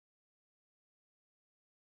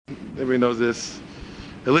everybody knows this.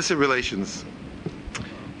 Illicit relations.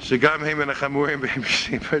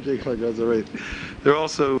 They're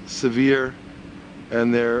also severe,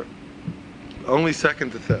 and they're only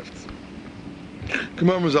second to theft.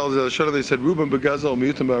 They said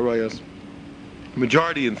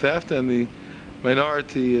majority in theft and the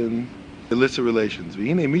minority in illicit relations. If a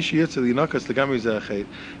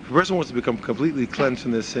person wants to become completely cleansed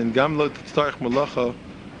from this sin, he's going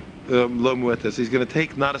to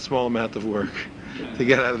take not a small amount of work to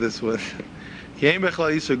get out of this one. Because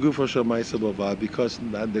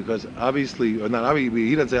obviously, or not obviously,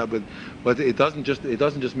 he doesn't say how, but it doesn't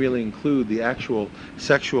just merely include the actual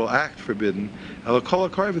sexual act forbidden, but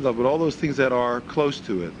all those things that are close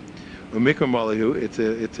to it.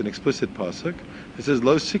 It's an explicit pasuk. It says,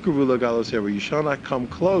 "Lo sikru lagalos ever." You shall not come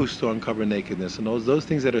close to uncover nakedness, and those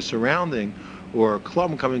things that are surrounding or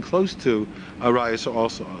coming close to arayos are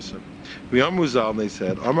also awesome. V'yamuzal, they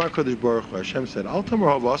said, Amar Kodesh Baruch Hu, Hashem said, Al tamar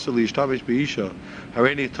ha'vasu li'ishtavish be'isha,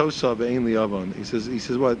 hareini tosa ve'ein li'avon. He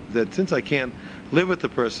says what? That since I can't live with the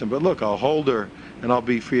person, but look, I'll hold her and I'll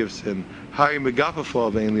be free of sin. Hari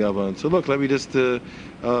megafafa ve'ein li'avon. So look, let me just, give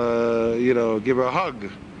her a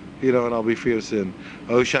hug, and I'll be free of sin.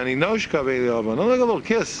 Oh, shani noshka ve'ein li'avon. Oh, like a little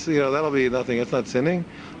kiss, that'll be nothing. That's not sinning.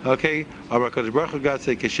 Okay. Amar Kodesh Baruch Hu, God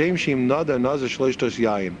say, Keshem shim nada nazar shlosh tos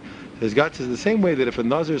yayin. As God says, the same way that if a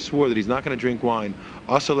Nazir swore that he's not going to drink wine,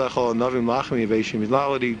 he's not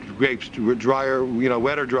allowed to eat grapes, drier,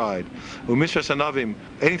 wet or dried.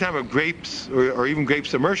 Anytime of grapes or even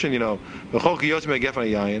grapes immersion, or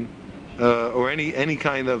anything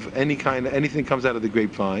comes out of the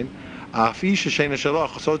grapevine. So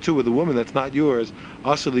too with a woman that's not yours,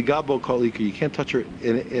 you can't touch her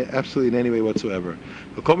absolutely in any way whatsoever.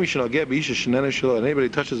 Anybody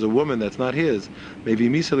touches a woman that's not his, maybe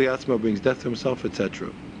brings death to himself, etc.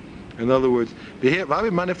 In other words,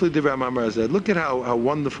 look at how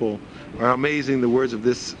wonderful or how amazing the words of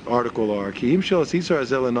this article are.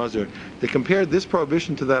 They compared this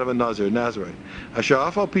prohibition to that of a Nazarite. That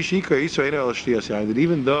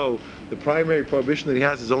even though the primary prohibition that he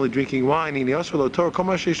has is only drinking wine, the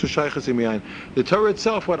Torah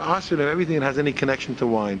itself, what asr and everything that has any connection to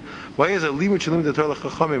wine. Why is a limud shalim the Torah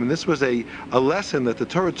l'chachamim? And this was a lesson that the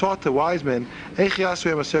Torah taught to wise men.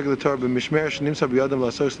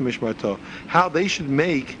 How they should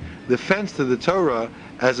make the fence to the Torah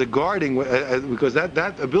as a guarding, because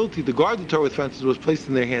that ability to guard the Torah with fences was placed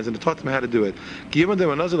in their hands, and it taught them how to do it. So the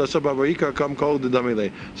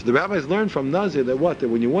rabbis learned from Nazir that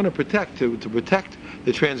when you want to protect, to protect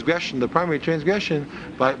the transgression, the primary transgression,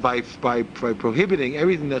 by prohibiting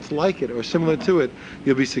everything that's like it or similar to it,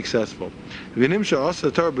 you'll be successful. Tremendous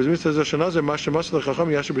chiddush,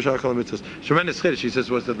 he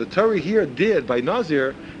says, was that the Torah here by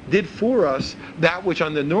Nazir did for us that which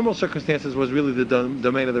under normal circumstances was really the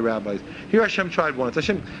domain of the rabbis. Here Hashem tried once.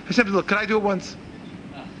 Hashem said, look, can I do it once?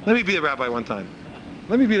 Let me be the rabbi one time.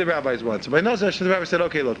 Let me be the rabbis once. By Nazir, the rabbi said,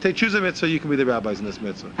 okay, look, choose a mitzvah, you can be the rabbis in this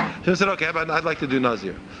mitzvah. Hashem said, okay, I'd like to do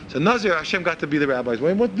Nazir. So Nazir, Hashem got to be the rabbis.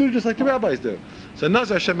 Well, what do just like the rabbis do? So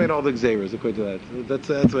Nazir, Hashem made all the gzeiros according to that. That's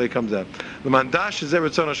the way it comes out. The mandash is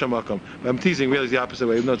eretzon Hashem makom. I'm teasing, really it's the opposite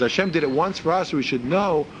way. No, Hashem did it once for us, so we should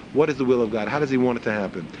know what is the will of God. How does He want it to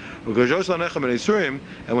happen? And when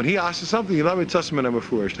He asks us something,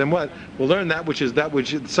 then what? We'll learn that which is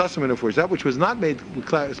tzasim and that which was not made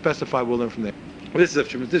specified. We'll learn from there. This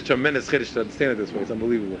is tremendous chiddush to understand it this way. It's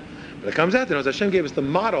unbelievable. But it comes out that Hashem gave us the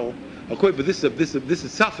model. But this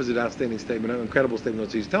itself is an outstanding statement, an incredible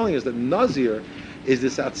statement. So He's telling us that Nazir is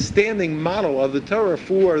this outstanding model of the Torah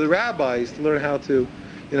for the rabbis to learn how to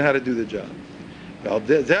do the job. So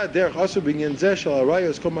therefore they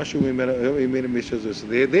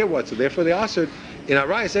assered in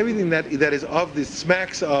arayos everything that is of the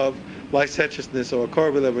smacks of licentiousness or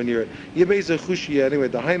korban whatever near it. Anyway,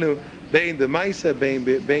 the hainu bein the ma'isa bein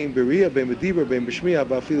beria bein b'dibur bein b'shmiya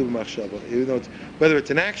ba'afilu b'machshava. Whether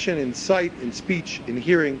it's in action, in sight, in speech, in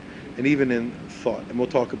hearing, and even in thought, and we'll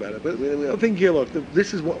talk about it. But I think here, look,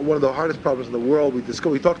 this is one of the hardest problems in the world. We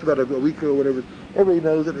talked about it a week ago, whatever. Everybody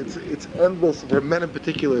knows it. It's endless. For men in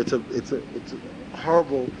particular, it's a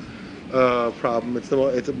horrible problem. It's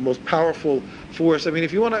the most powerful force. I mean,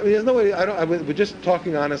 if you want to, there's no way. We're just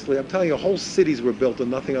talking honestly. I'm telling you, whole cities were built on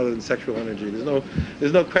nothing other than sexual energy.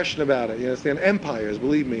 There's no question about it. You understand? Empires,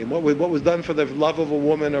 believe me. And what was done for the love of a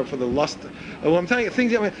woman or for the lust. Well, I'm telling you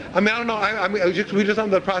things. I don't know. We just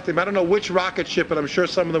under the pratim. I don't know which rocket ship, but I'm sure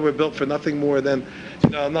some of them were built for nothing more than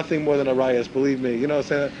arayos. Believe me. I'm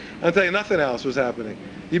telling you, nothing else was happening.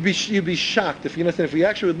 You'd be shocked if you understand. If we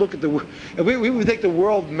actually would look at if we would take the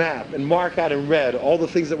world map and mark out in red all the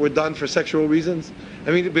things that were done for sexual reasons.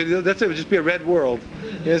 I mean, that's it. It would just be a red world.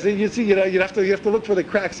 You see, you have to look for the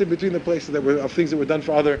cracks in between the places of things that were done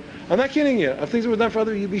for other. I'm not kidding you. Of things that were done for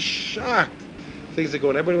other, you'd be shocked. Things that go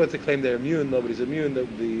on. Everybody wants to claim they're immune. Nobody's immune. You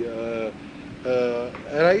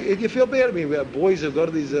feel bad. I mean, boys who go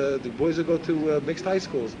to mixed high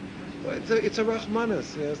schools. It's a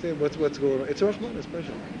rachmanis. You understand what's going on? It's a rachmanis,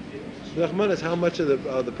 pressure. Rachmanis, how much of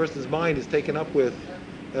the person's mind is taken up with.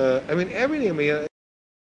 Everything.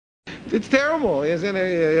 It's terrible. As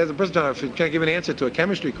a person trying to give an answer to a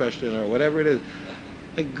chemistry question or whatever it is.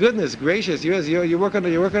 Like, goodness gracious, you're working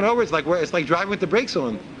over. It's like driving with the brakes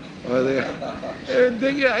on. You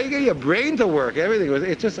get your brain to work. Everything.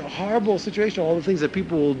 It's just a horrible situation. All the things that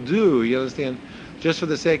people will do. You understand? Just for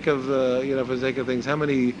the sake of things, how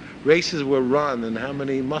many races were run and how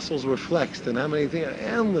many muscles were flexed and how many things,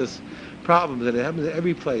 endless problems, and it happens at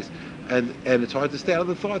every place. And it's hard to stay out of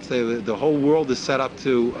the thoughts. The whole world is set up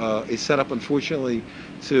unfortunately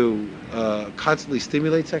to constantly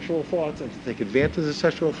stimulate sexual thoughts and to take advantage of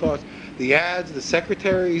sexual thoughts. The ads, the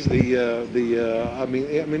secretaries,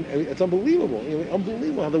 it's unbelievable.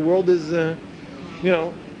 Unbelievable how the world is,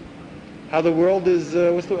 how the world is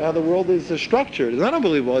structured. It's not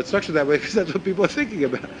unbelievable. It's structured that way because that's what people are thinking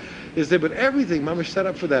about. But everything, mamash, set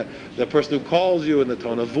up for that. The person who calls you and the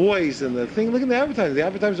tone of voice and the thing. Look at the advertising. The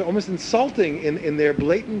advertising are almost insulting in their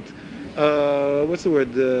blatant. What's the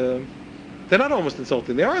word? They're not almost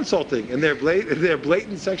insulting. They are insulting in their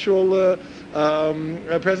blatant sexual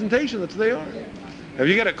presentation. That's what they are. If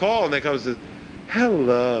you get a call and they come and say,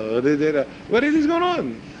 "Hello," what is going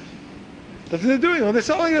on? That's what they're doing. Well, they're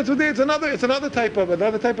selling. That's what it's another type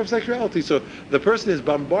of sexuality. So the person is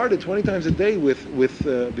bombarded 20 times a day with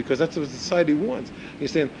because that's what society wants. You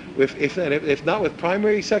understand? If not with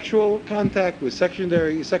primary sexual contact, with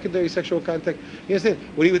secondary sexual contact. You understand?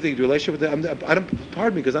 What do you think? The relationship with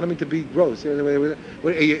pardon me, because I don't mean to be gross. You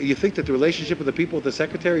think that the relationship with the people with the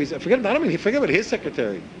secretaries? Forget about his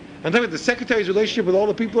secretary. I'm talking about the secretary's relationship with all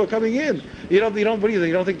the people who are coming in. You don't. What do you think?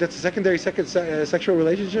 You don't think that's a secondary sexual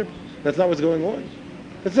relationship? That's not what's going on.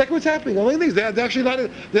 That's exactly what's happening. The only thing is they're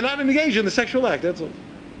not engaged in the sexual act. That's all.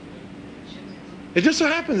 It just so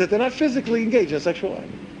happens that they're not physically engaged in a sexual act.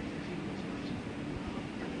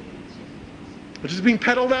 Which is being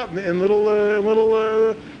peddled out in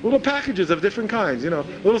little packages of different kinds,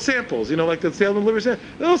 little samples, like the salmon liver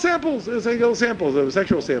little samples, little samples of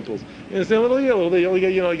sexual samples. You understand? You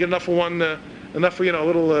only get enough for one,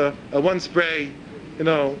 one spray,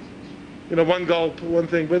 one gulp, one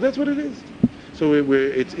thing. But that's what it is. So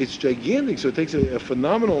it's gigantic. So it takes a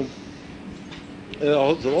phenomenal. The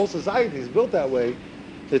whole society is built that way.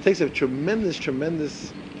 It takes a tremendous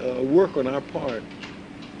work on our part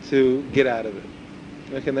to get out of it.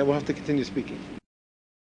 Okay, then we'll have to continue speaking.